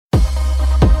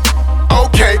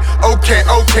okay,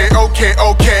 okay, okay,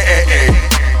 okay, eh, eh.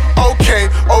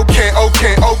 Okay, okay,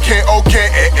 okay, okay, okay,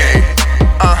 eh, eh.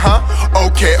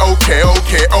 Okay, okay,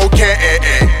 okay, okay, eh,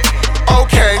 eh.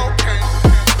 Okay.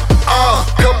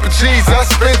 Couple G's, I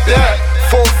spent that.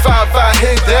 4 or 5, I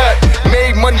hit that.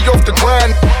 Made money off the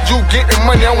grind. You getting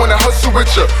money, I wanna hustle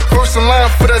with ya. First in line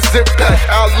for that zip pack.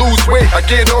 I'll lose weight, I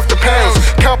get off the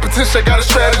pounds. Competition, I got a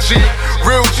strategy.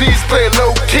 Real G's play it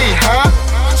low key, huh?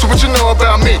 So what you know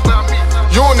about me?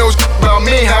 You don't know about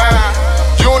me, huh?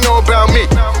 You don't know about me.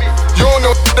 You don't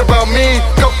know about me.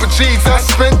 Couple G's, I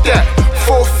spent that.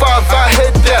 4 or 5, I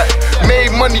hit that.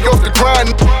 Made money off the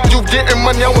grind. You getting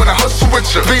money, I wanna hustle with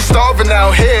ya. Be starving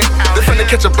out here. They finna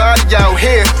catch a body out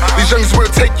here. These youngins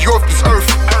will take you off this earth.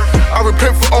 I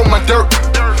repent for all my dirt.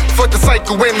 Fuck the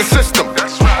cycle in the system.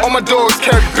 All my dogs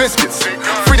carry biscuits.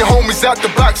 Free the homies out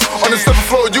the box. On the 7th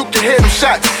floor, you can hear them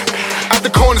shots. At the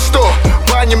corner store,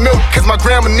 buying your milk, cause my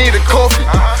grandma needed coffee.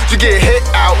 You get hit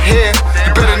out here,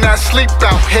 you better not sleep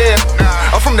out here.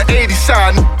 I'm from the 80s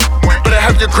side, better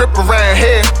have your grip around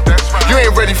here. You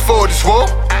ain't ready for this war.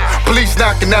 Police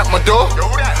knocking at my door.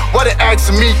 Why they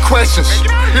asking me questions?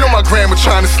 You know my grandma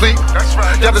trying to sleep.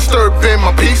 Y'all disturbing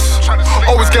my peace.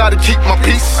 Always gotta keep my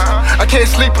peace. I can't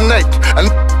sleep at night, I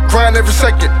grind every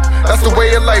second. That's the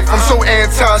way of life, I'm so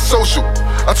anti-social.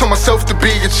 I told myself to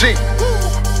be a G.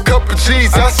 Couple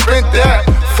G's, I spent that.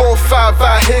 4 or 5,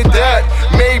 I hit that.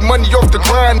 Made money off the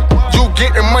grind. You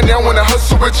getting money, I wanna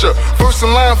hustle with ya. First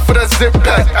in line for that zip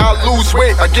pack. I'll lose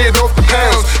weight, I get off the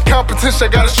pounds. Competition,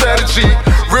 I got a strategy.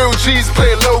 Real G's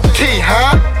play low key,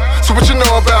 huh? So what you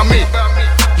know about me?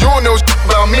 You don't know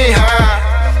about me,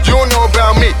 huh? You don't know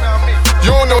about me.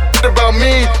 You don't know about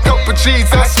me. Couple G's,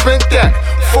 I spent that.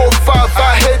 4 or 5,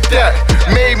 I hit that.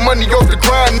 Made money off the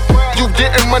grind. You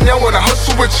getting money, I wanna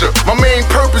hustle with ya. My main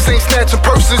purpose ain't snatching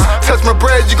purses. Touch my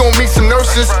bread, you gon' meet some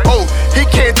nurses. Oh, he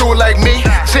can't do it like me.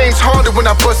 James Harden when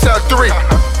I bust out 3.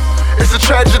 It's a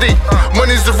tragedy.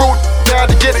 Money's the root,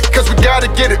 gotta get it, cause we gotta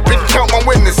get it. Big count my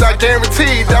witness, I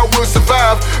guarantee that I will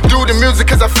survive. Do the music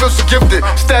cause I feel so gifted.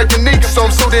 Stab unique, so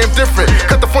I'm so damn different.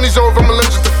 Cut the funnies over, I'm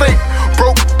allergic to fate.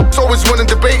 Broke, always winning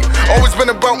debate. Always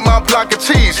been about my block of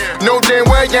cheese. No damn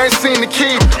way, you ain't seen the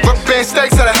key. Rubber band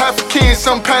stacks had a half a key. And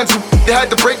some pants, they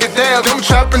had to break it down. Them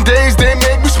trapping days, they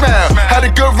make me smile. Had a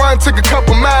good run, took a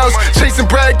couple miles. Chasing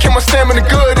bread, kept my stamina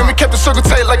good. And we kept the circle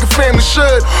tight like a family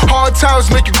should. Hard times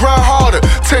make you grind harder.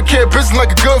 Take care of business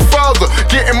like a good father.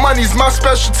 Getting money's my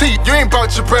specialty. You ain't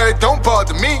about your bread, don't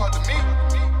bother me.